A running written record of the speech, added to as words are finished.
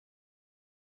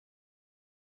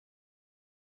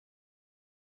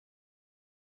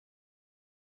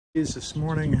This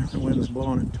morning the wind's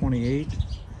blowing at 28,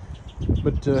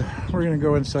 but we're going to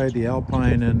go inside the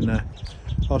Alpine and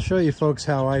I'll show you folks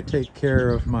how I take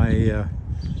care of my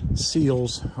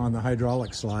seals on the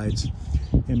hydraulic slides.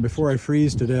 And before I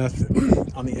freeze to death,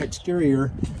 on the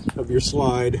exterior of your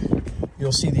slide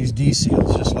you'll see these D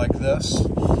seals just like this,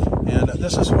 and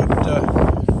this is what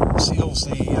seals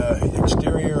the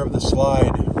exterior of the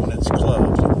slide when it's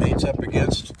closed. It mates up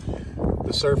against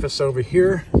the surface over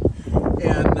here.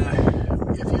 And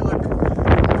if you look up and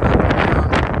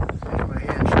down, my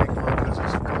hand shake a little because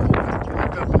it's cold. If you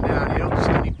look up and down, you don't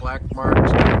see any black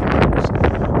marks,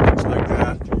 things like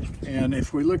that. And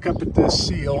if we look up at this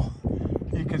seal,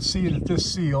 you can see that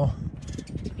this seal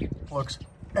looks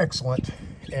excellent.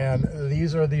 And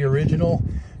these are the original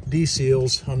D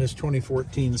seals on this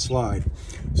 2014 slide.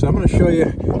 So I'm going to show you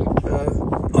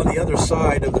on the other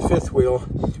side of the fifth wheel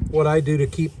what I do to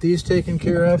keep these taken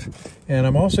care of, and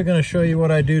I'm also going to show you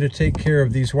what I do to take care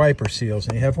of these wiper seals.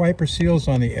 And you have wiper seals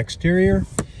on the exterior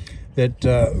that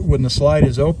when the slide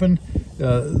is open,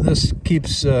 this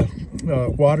keeps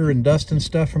water and dust and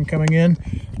stuff from coming in,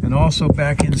 and also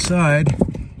back inside,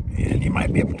 and you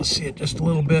might be able to see it just a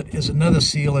little bit, is another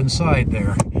seal inside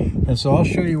there. And so I'll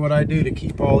show you what I do to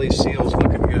keep all these seals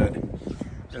looking good.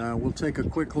 We'll take a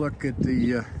quick look at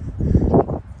the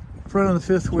front of the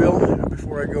fifth wheel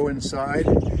before I go inside.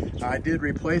 I did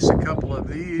replace a couple of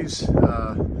these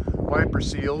wiper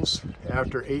seals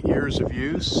after 8 years of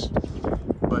use,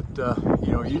 but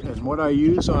you know, and what I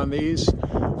use on these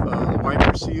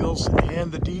wiper seals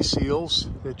and the D seals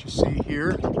that you see here,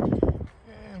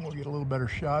 and we'll get a little better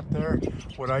shot there.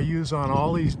 What I use on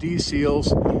all these D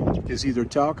seals is either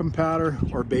talcum powder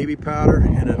or baby powder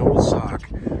and an old sock.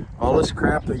 All this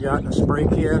crap that you got in a spray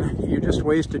can, you're just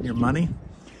wasting your money.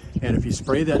 And if you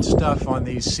spray that stuff on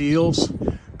these seals,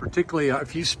 particularly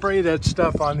if you spray that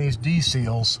stuff on these D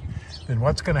seals, then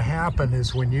what's going to happen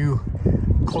is when you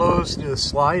close the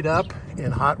slide up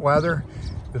in hot weather,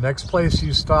 the next place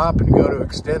you stop and go to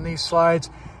extend these slides,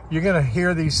 you're going to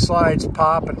hear these slides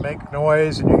pop and make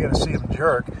noise, and you're going to see them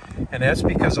jerk. And that's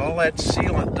because all that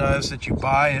sealant does that you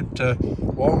buy at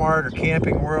Walmart or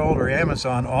Camping World or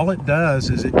Amazon, all it does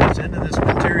is it gets into this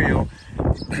material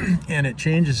and it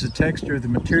changes the texture of the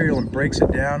material and breaks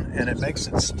it down, and it makes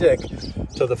it stick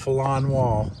to the Falon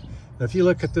wall. Now, if you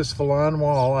look at this Falon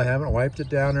wall, I haven't wiped it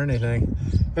down or anything.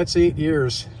 That's 8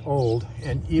 years old,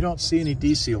 and you don't see any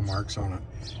D-seal marks on it.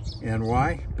 And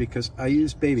why? Because I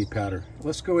use baby powder.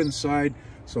 Let's go inside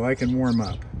so I can warm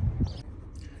up.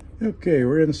 Okay,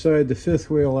 we're inside the fifth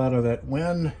wheel out of that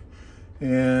wind,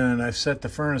 and I've set the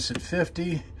furnace at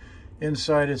 50.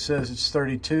 Inside it says it's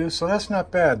 32, so that's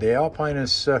not bad. The Alpine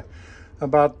is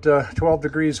about 12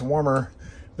 degrees warmer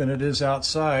than it is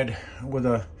outside, with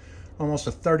almost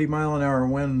a 30-mile-an-hour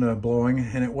wind blowing,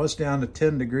 and it was down to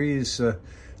 10 degrees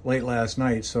late last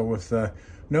night. So with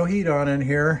no heat on in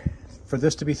here, for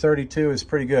this to be 32 is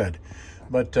pretty good.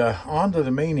 But on to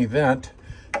the main event,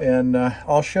 and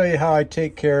I'll show you how I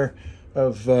take care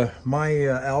of my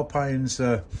Alpine's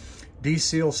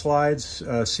D-seal slides,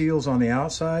 seals on the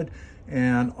outside,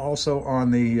 and also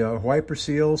on the wiper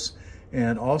seals,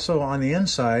 and also on the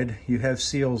inside you have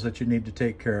seals that you need to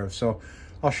take care of. So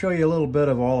I'll show you a little bit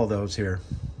of all of those here.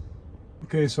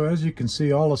 Okay, so as you can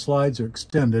see, all the slides are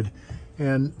extended,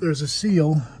 and there's a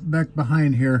seal back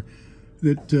behind here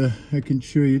that I can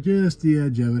show you just the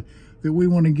edge of it that we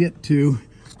want to get to,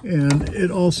 and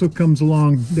it also comes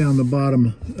along down the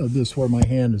bottom of this where my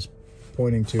hand is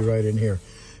pointing to, right in here.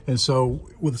 And so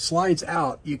with slides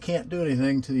out, you can't do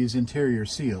anything to these interior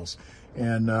seals.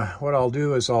 And what I'll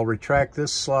do is I'll retract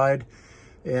this slide,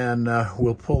 and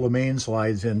we'll pull the main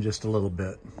slides in just a little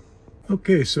bit.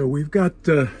 Okay, so we've got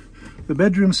the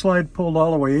bedroom slide pulled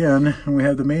all the way in, and we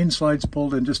have the main slides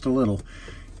pulled in just a little.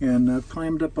 And I've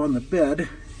climbed up on the bed,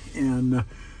 and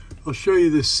I'll show you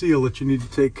this seal that you need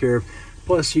to take care of.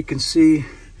 Plus, you can see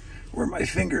where my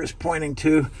finger is pointing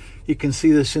to, you can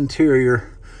see this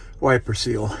interior wiper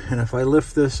seal. And if I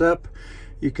lift this up,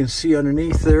 you can see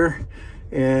underneath there,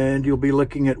 and you'll be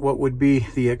looking at what would be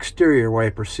the exterior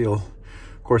wiper seal.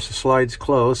 Of course, the slide's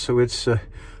closed, so it's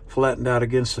flattened out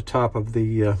against the top of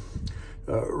the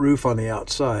roof on the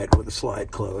outside with the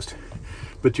slide closed.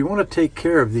 But you want to take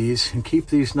care of these and keep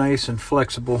these nice and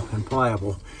flexible and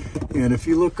pliable. And if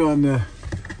you look on the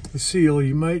seal,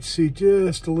 you might see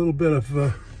just a little bit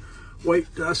of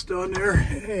white dust on there,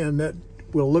 and that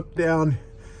will look down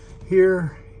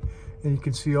here, and you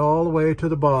can see all the way to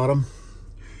the bottom.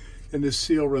 And this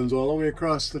seal runs all the way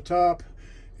across the top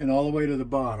and all the way to the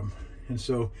bottom. And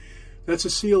so that's a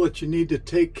seal that you need to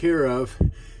take care of.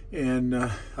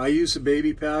 And I use the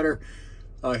baby powder.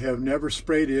 I have never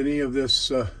sprayed any of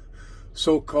this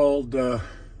so-called,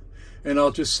 and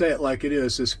I'll just say it like it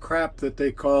is, this crap that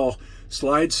they call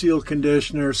slide seal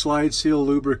conditioner, slide seal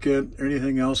lubricant, or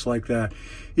anything else like that.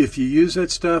 If you use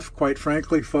that stuff, quite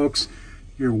frankly, folks,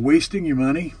 you're wasting your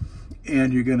money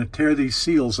and you're going to tear these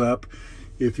seals up.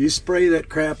 If you spray that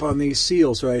crap on these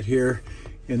seals right here,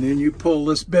 and then you pull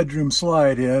this bedroom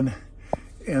slide in,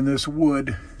 and this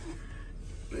wood,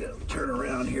 turn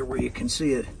around here where you can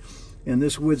see it, and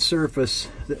this wood surface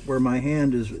that where my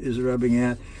hand is rubbing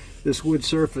at, this wood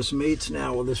surface mates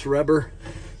now with this rubber,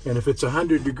 and if it's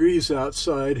 100 degrees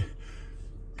outside,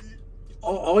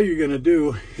 all you're going to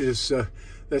do is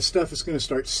that stuff is going to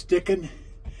start sticking,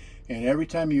 and every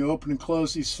time you open and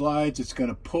close these slides, it's going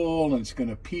to pull and it's going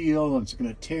to peel and it's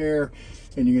going to tear,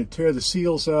 and you're going to tear the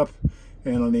seals up.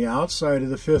 And on the outside of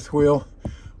the fifth wheel,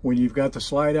 when you've got the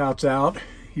slide outs out,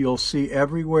 you'll see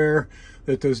everywhere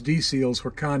that those D-seals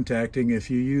were contacting if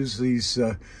you use these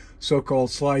so-called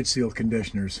slide seal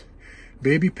conditioners.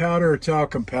 Baby powder or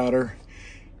talcum powder.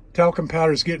 Talcum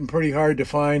powder is getting pretty hard to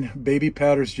find. Baby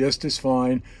powder is just as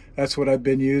fine. That's what I've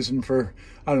been using for,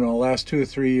 I don't know, the last 2 or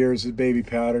 3 years is baby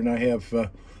powder, and I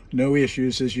have no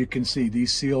issues. As you can see,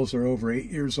 these seals are over 8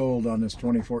 years old on this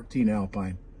 2014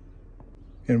 Alpine.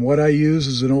 And what I use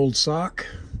is an old sock,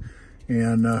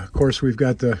 and of course we've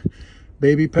got the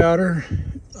baby powder.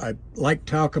 I like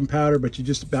talcum powder, but you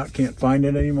just about can't find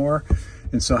it anymore.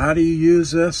 And so how do you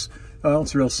use this? Well,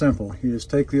 it's real simple. You just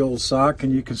take the old sock,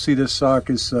 and you can see this sock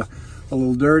is a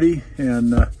little dirty,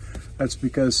 and that's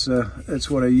because that's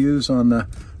what I use on the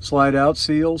slide out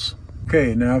seals.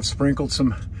 Okay, now I've sprinkled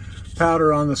some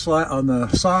powder on the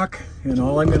sock, and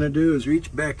all I'm going to do is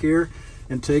reach back here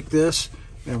and take this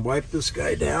and wipe this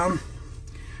guy down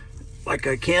like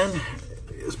I can,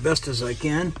 as best as I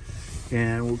can,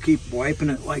 and we'll keep wiping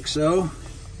it like so.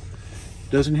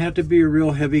 Doesn't have to be a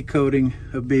real heavy coating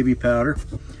of baby powder.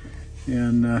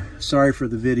 And sorry for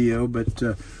the video, but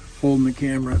holding the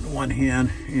camera in one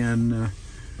hand and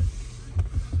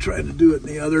trying to do it in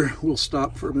the other. We'll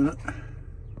stop for a minute.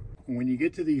 When you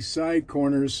get to these side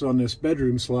corners on this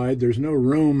bedroom slide, there's no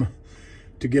room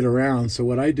to get around. So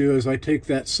what I do is I take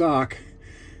that sock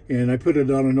and I put it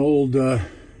on an old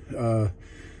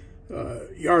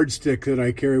yardstick that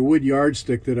I carry, wood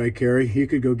yardstick that I carry. You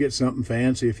could go get something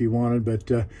fancy if you wanted, but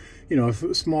you know,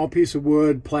 a small piece of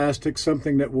wood, plastic,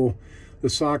 something that the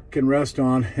sock can rest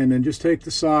on, and then just take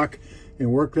the sock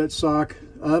and work that sock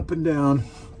up and down,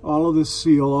 all of this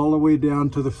seal, all the way down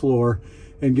to the floor,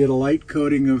 and get a light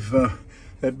coating of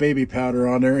that baby powder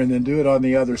on there, and then do it on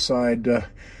the other side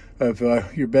of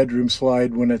your bedroom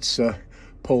slide when it's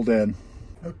pulled in.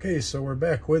 Okay, so we're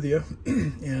back with you,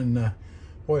 and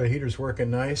boy, the heater's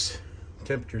working nice.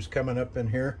 Temperature's coming up in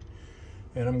here,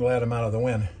 and I'm glad I'm out of the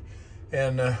wind.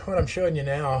 And what I'm showing you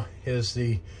now is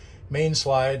the main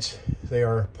slides. They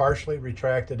are partially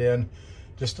retracted in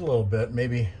just a little bit,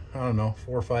 maybe, I don't know,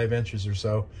 4 or 5 inches or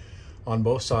so on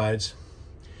both sides.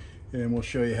 And we'll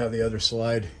show you how the other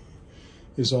slide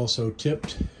is also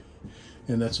tipped,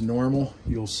 and that's normal.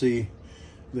 You'll see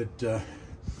that, in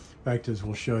fact, as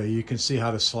we'll show you, you can see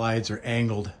how the slides are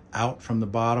angled out from the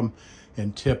bottom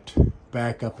and tipped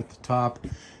back up at the top,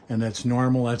 and that's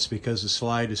normal. That's because the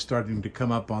slide is starting to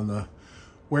come up on the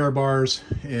wear bars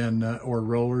and or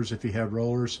rollers if you have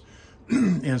rollers.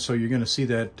 And so you're going to see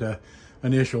that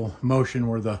initial motion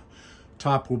where the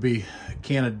top will be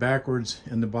canted backwards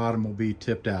and the bottom will be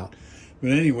tipped out.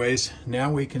 But anyways,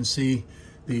 now we can see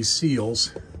these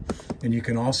seals, and you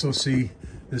can also see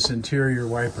this interior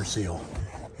wiper seal.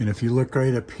 And if you look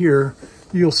right up here,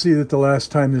 you'll see that the last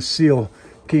time this seal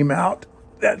came out,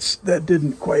 that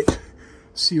didn't quite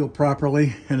seal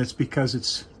properly, and it's because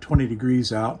it's 20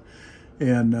 degrees out.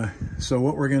 And so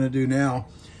what we're going to do now,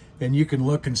 and you can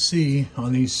look and see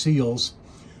on these seals,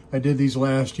 I did these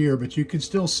last year, but you can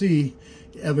still see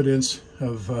evidence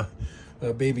of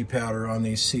baby powder on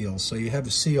these seals. So you have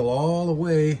the seal all the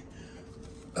way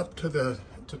up to the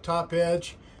top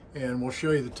edge, and we'll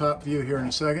show you the top view here in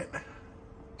a second.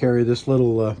 Carry this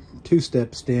little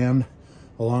 2-step stand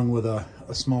along with a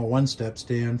small 1-step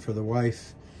stand for the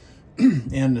wife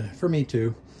and for me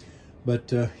too.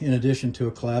 But in addition to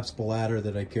a collapsible ladder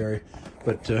that I carry.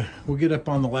 But we'll get up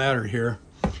on the ladder here,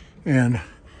 and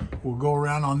we'll go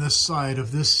around on this side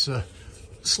of this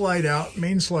slide out,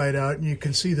 main slide out, and you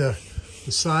can see the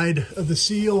side of the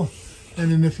seal.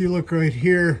 And then if you look right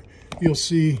here, you'll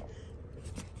see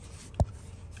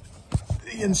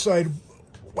the inside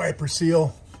wiper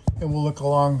seal, and we'll look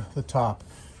along the top.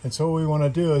 And so what we want to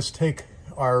do is take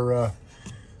our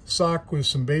sock with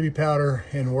some baby powder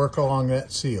and work along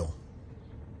that seal.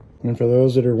 And for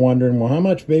those that are wondering, well, how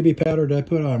much baby powder did I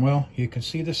put on? Well, you can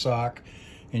see the sock,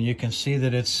 and you can see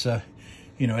that it's,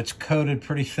 you know, it's coated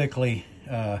pretty thickly.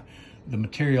 The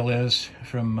material is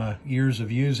from years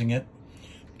of using it.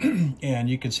 And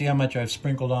you can see how much I've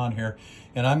sprinkled on here.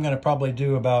 And I'm going to probably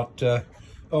do about,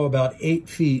 about 8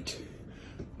 feet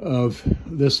of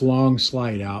this long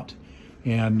slide out.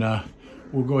 And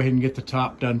we'll go ahead and get the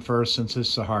top done first, since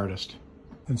it's the hardest.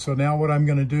 And so now what I'm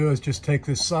going to do is just take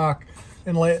this sock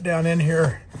and lay it down in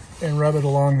here and rub it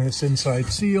along this inside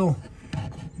seal.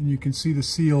 And you can see the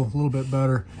seal a little bit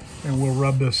better. And we'll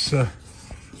rub this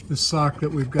this sock that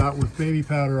we've got with baby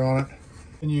powder on it.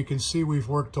 And you can see we've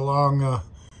worked along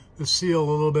the seal a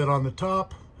little bit on the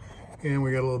top. And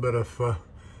we got a little bit of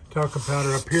talcum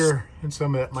powder up here. And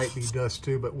some of that might be dust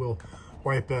too, but we'll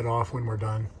wipe that off when we're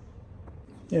done.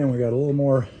 And we got a little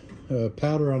more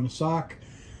powder on the sock.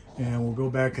 And we'll go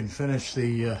back and finish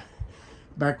the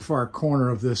back far corner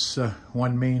of this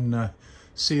one main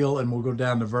seal, and we'll go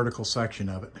down the vertical section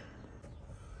of it.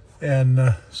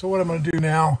 And so what I'm going to do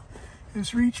now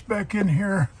is reach back in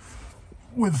here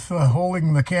with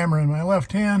holding the camera in my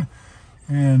left hand,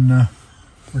 and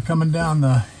we're coming down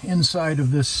the inside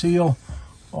of this seal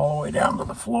all the way down to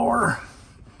the floor.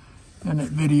 And that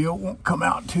video won't come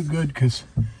out too good because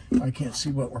I can't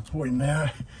see what we're pointing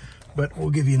at, but we'll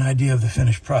give you an idea of the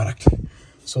finished product.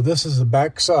 So this is the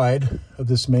back side of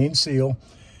this main seal.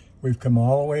 We've come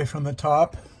all the way from the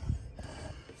top,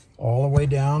 all the way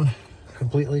down,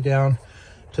 completely down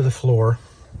to the floor.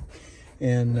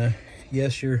 And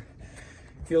yes, your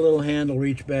little hand will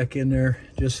reach back in there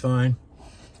just fine.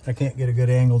 I can't get a good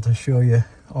angle to show you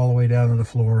all the way down to the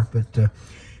floor, but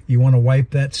you want to wipe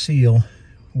that seal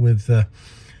with the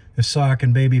sock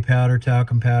and baby powder,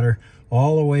 talcum powder,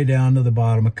 all the way down to the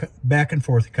bottom, back and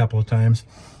forth a couple of times.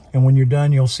 And when you're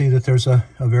done, you'll see that there's a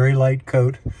very light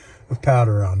coat of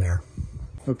powder on there.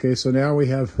 Okay, so now we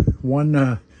have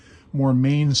one more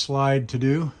main slide to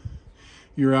do.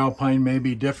 Your Alpine may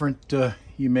be different.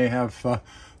 You may have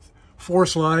 4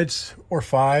 slides, or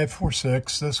 5, or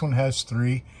 6. This one has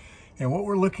 3. And what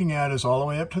we're looking at is all the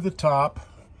way up to the top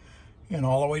and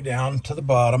all the way down to the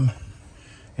bottom.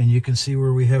 And you can see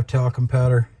where we have talcum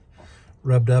powder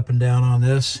rubbed up and down on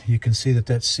this. You can see that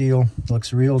that seal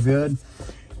looks real good.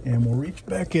 And we'll reach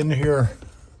back in here,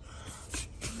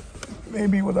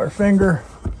 maybe with our finger,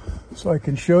 so I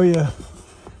can show you.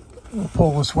 We'll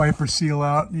pull this wiper seal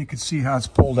out, and you can see how it's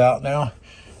pulled out now.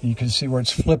 And you can see where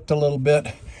it's flipped a little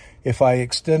bit. If I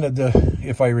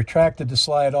retracted the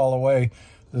slide all the way,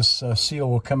 this seal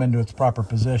will come into its proper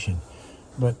position.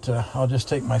 But I'll just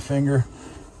take my finger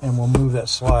and we'll move that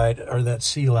slide, or that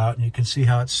seal out, and you can see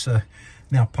how it's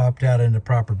now popped out into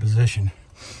proper position.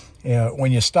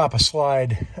 When you stop a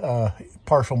slide,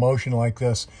 partial motion like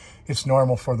this, it's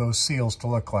normal for those seals to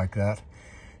look like that.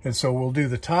 And so we'll do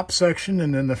the top section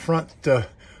and then the front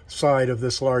side of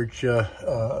this large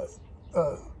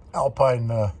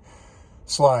Alpine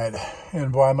slide.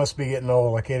 And boy, I must be getting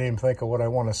old. I can't even think of what I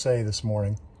want to say this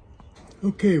morning.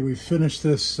 Okay, we've finished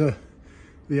this,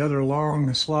 the other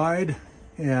long slide,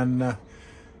 and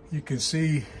you can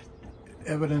see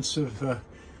evidence of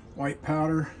white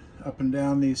powder up and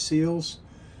down these seals.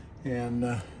 And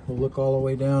we'll look all the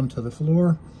way down to the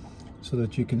floor so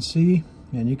that you can see,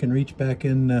 and you can reach back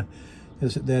in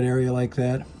that area like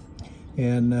that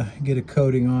and get a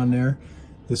coating on there.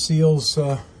 The seals,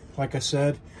 like I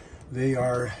said, they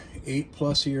are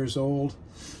 8+ years old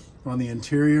on the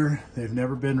interior. They've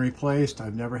never been replaced.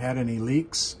 I've never had any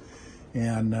leaks.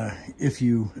 And if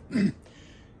you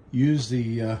use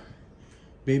the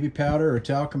baby powder or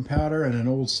talcum powder in an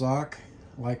old sock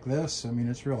like this, I mean,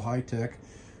 it's real high-tech.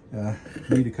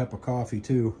 Need a cup of coffee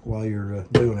too while you're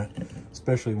doing it,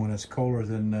 especially when it's colder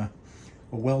than a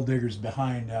well digger's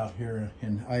behind out here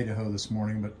in Idaho this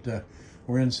morning. But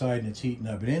we're inside and it's heating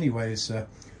up. But anyways,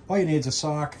 all you need is a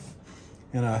sock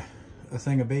and a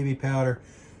thing of baby powder.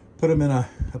 Put them in a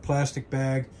plastic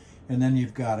bag, and then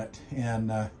you've got it.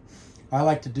 And I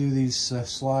like to do these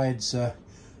slides a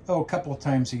couple of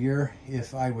times a year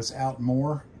if I was out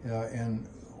more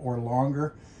or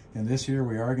longer. And this year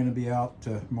we are going to be out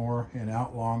more and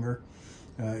out longer,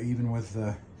 even with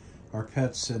our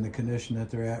pets in the condition that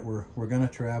they're at. We're going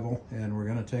to travel, and we're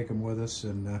going to take them with us.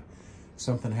 And if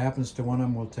something happens to one of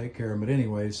them, we'll take care of them. But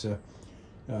anyways,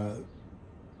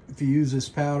 if you use this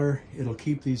powder, it'll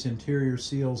keep these interior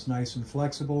seals nice and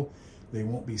flexible. They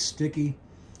won't be sticky,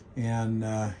 and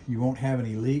you won't have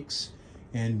any leaks.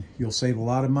 And you'll save a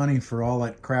lot of money for all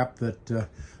that crap that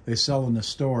they sell in the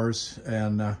stores.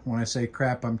 And when I say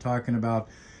crap, I'm talking about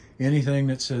anything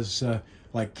that says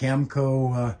like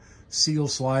Camco seal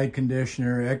slide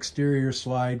conditioner, exterior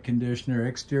slide conditioner,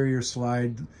 exterior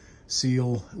slide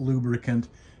seal lubricant.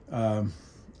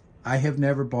 I have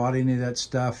never bought any of that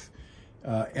stuff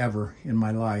ever in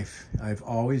my life. I've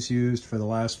always used, for the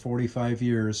last 45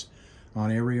 years,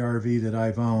 on every RV that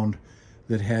I've owned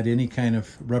that had any kind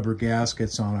of rubber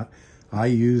gaskets on it, I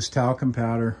use talcum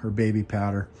powder or baby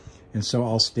powder. And so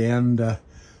I'll stand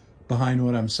behind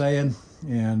what I'm saying,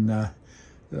 and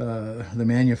the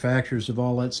manufacturers of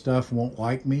all that stuff won't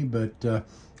like me, but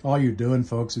all you're doing,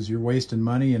 folks, is you're wasting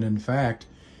money, and in fact,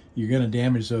 you're going to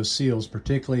damage those seals,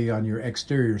 particularly on your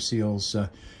exterior seals.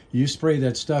 You spray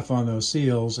that stuff on those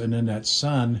seals, and then that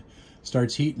sun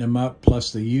starts heating them up,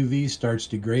 plus the UV starts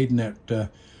degrading that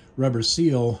rubber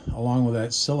seal along with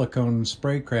that silicone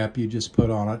spray crap you just put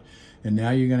on it, and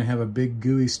now you're going to have a big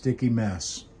gooey sticky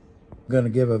mess. I'm going to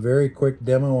give a very quick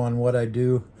demo on what I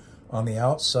do on the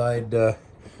outside of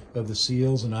the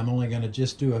seals, and I'm only going to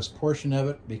just do a portion of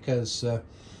it because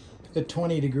at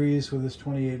 20 degrees with this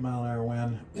 28-mile-an-hour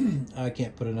wind, I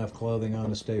can't put enough clothing on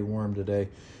to stay warm today.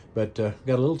 But got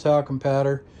a little talcum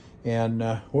powder, and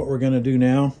what we're going to do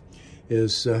now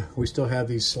is we still have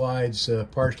these slides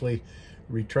partially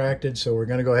retracted, so we're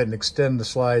going to go ahead and extend the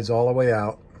slides all the way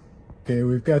out. Okay,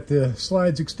 we've got the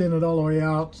slides extended all the way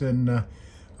out, and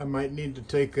I might need to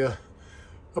take a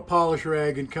polish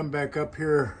rag and come back up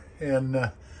here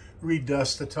and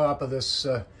redust the top of this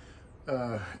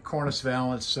cornice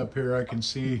valance up here. I can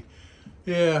see,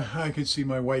 yeah, I can see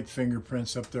my white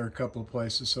fingerprints up there a couple of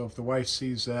places. So if the wife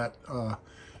sees that,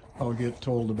 I'll get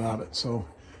told about it. So,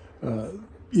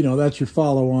 you know, that's your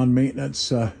follow-on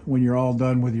maintenance. When you're all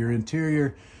done with your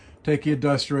interior, take you a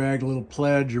dust rag, a little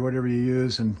pledge or whatever you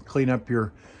use, and clean up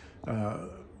your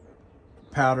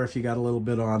powder if you got a little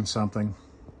bit on something.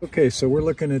 Okay, so we're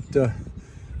looking at the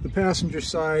passenger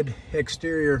side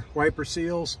exterior wiper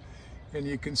seals, and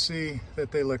you can see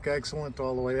that they look excellent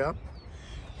all the way up.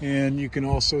 And you can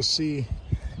also see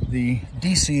the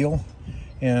de-seal,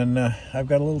 and I've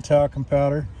got a little talcum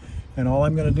powder, and all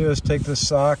I'm going to do is take this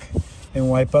sock and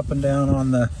wipe up and down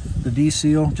on the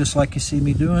de-seal, just like you see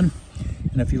me doing.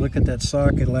 And if you look at that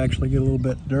sock, it'll actually get a little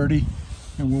bit dirty,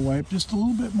 and we'll wipe just a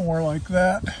little bit more like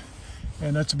that.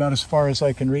 And that's about as far as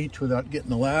I can reach without getting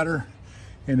the ladder.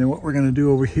 And then what we're going to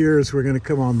do over here is we're going to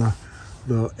come on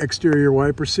the exterior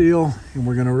wiper seal, and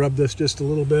we're going to rub this just a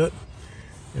little bit,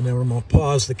 and then we're going to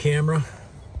pause the camera.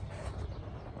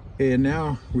 Okay, and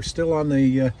now we're still on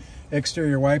the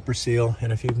exterior wiper seal,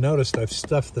 and if you've noticed, I've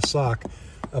stuffed the sock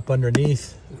up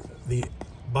underneath the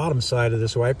bottom side of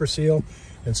this wiper seal.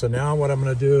 And so now what I'm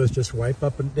going to do is just wipe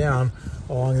up and down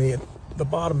along the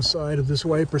bottom side of this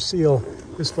wiper seal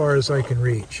as far as I can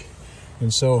reach.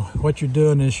 And so what you're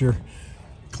doing is you're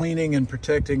cleaning and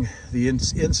protecting the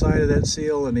inside of that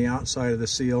seal and the outside of the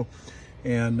seal.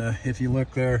 And if you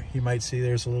look there, you might see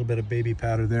there's a little bit of baby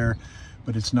powder there,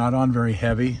 but it's not on very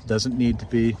heavy. Doesn't need to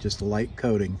be, just a light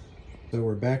coating. So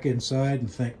we're back inside,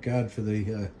 and thank God for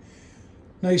the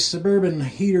nice Suburban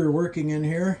heater working in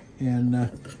here.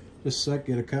 And just a sec,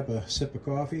 get a sip of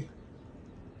coffee.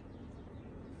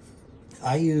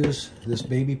 I use this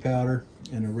baby powder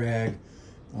and a rag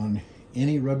on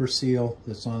any rubber seal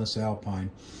that's on this Alpine.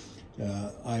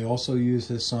 I also use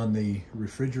this on the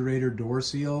refrigerator door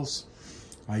seals.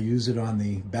 I use it on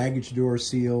the baggage door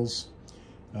seals.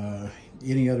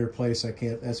 Any other place I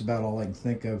can't, that's about all I can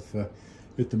think of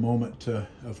at the moment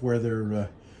of where there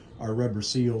are rubber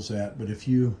seals at. But if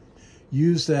you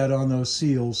use that on those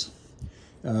seals,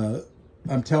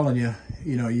 I'm telling you,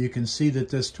 you know, you can see that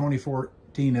this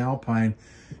 2014 Alpine,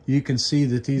 you can see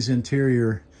that these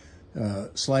interior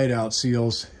slide out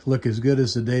seals look as good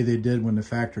as the day they did when the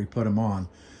factory put them on.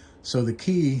 So the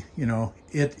key, you know,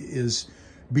 it is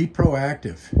be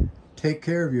proactive. Take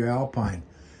care of your Alpine.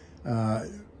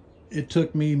 It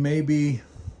took me maybe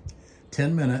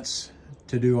 10 minutes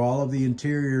to do all of the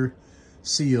interior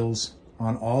seals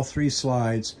on all 3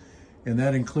 slides, and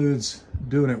that includes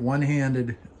doing it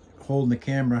one-handed, holding the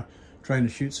camera, trying to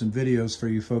shoot some videos for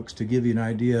you folks to give you an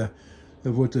idea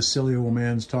of what this silly old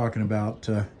man's talking about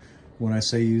when I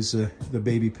say use the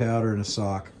baby powder and a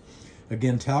sock.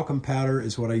 Again, talcum powder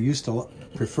is what I used to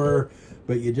prefer,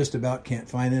 but you just about can't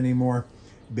find anymore.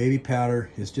 Baby powder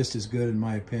is just as good in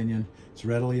my opinion. It's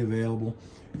readily available,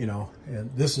 you know, and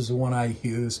this is the one I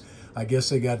use. I guess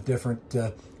they got different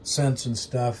scents and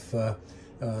stuff.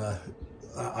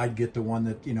 I'd get the one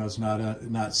that, you know, is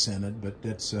not scented, but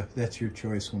that's your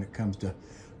choice when it comes to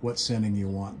what scenting you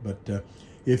want. But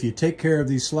if you take care of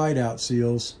these slide out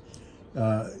seals,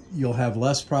 you'll have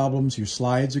less problems. Your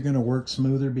slides are going to work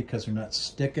smoother because they're not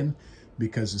sticking,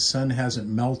 because the sun hasn't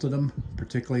melted them,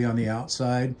 particularly on the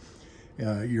outside.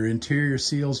 Your interior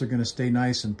seals are going to stay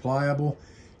nice and pliable,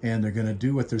 and they're going to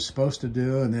do what they're supposed to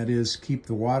do, and that is keep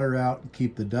the water out,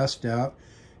 keep the dust out,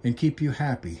 and keep you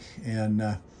happy.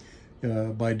 And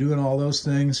by doing all those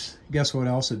things, guess what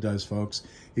else it does, folks?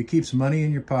 It keeps money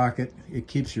in your pocket. It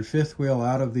keeps your fifth wheel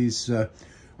out of these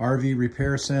RV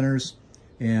repair centers,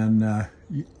 and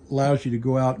allows you to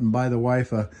go out and buy the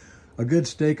wife a good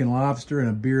steak and lobster and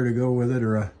a beer to go with it,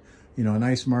 or a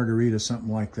nice margarita,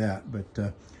 something like that.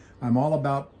 But I'm all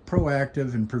about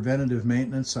proactive and preventative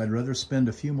maintenance. I'd rather spend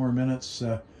a few more minutes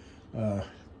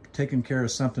taking care of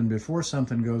something before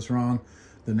something goes wrong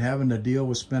than having to deal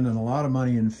with spending a lot of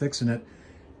money and fixing it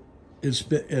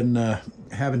and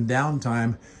having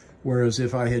downtime. Whereas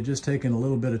if I had just taken a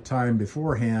little bit of time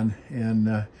beforehand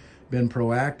and been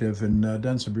proactive and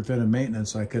done some preventive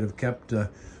maintenance, I could have kept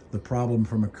the problem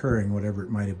from occurring, whatever it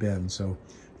might have been. So,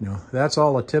 that's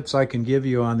all the tips I can give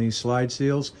you on these slide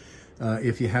seals.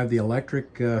 If you have the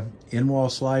electric in-wall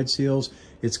slide seals,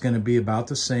 it's going to be about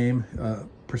the same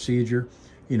procedure.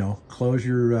 Close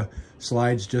your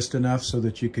slides just enough so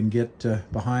that you can get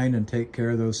behind and take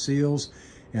care of those seals.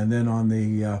 And then on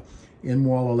the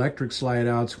in-wall electric slide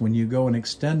outs, when you go and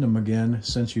extend them again,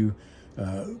 since you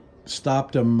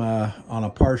stopped them on a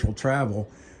partial travel,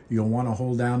 you'll want to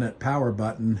hold down that power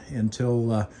button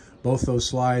until both those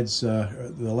slides,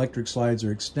 the electric slides,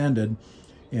 are extended,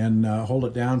 and hold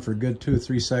it down for a good 2 or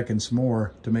 3 seconds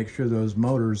more to make sure those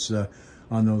motors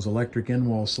on those electric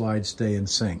in-wall slides stay in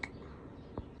sync.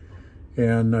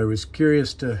 And I was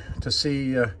curious to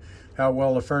see how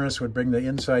well the furnace would bring the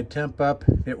inside temp up.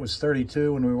 It was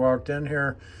 32 when we walked in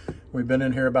here. We've been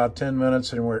in here about 10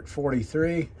 minutes and we're at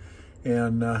 43.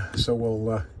 And so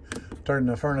we'll turn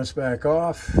the furnace back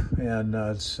off, and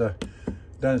it's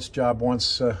done its job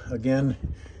once again,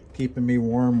 keeping me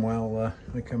warm while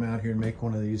I come out here and make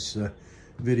one of these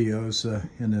videos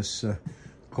in this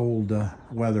cold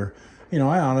weather. I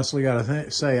honestly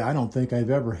gotta say, I don't think I've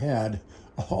ever had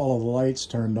all of the lights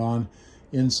turned on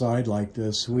inside like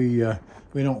this. We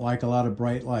don't like a lot of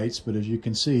bright lights, but as you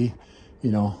can see,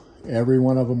 every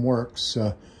one of them works.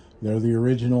 They're the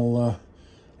original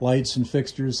lights and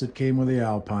fixtures that came with the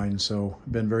Alpine, so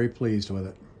I've been very pleased with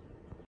it.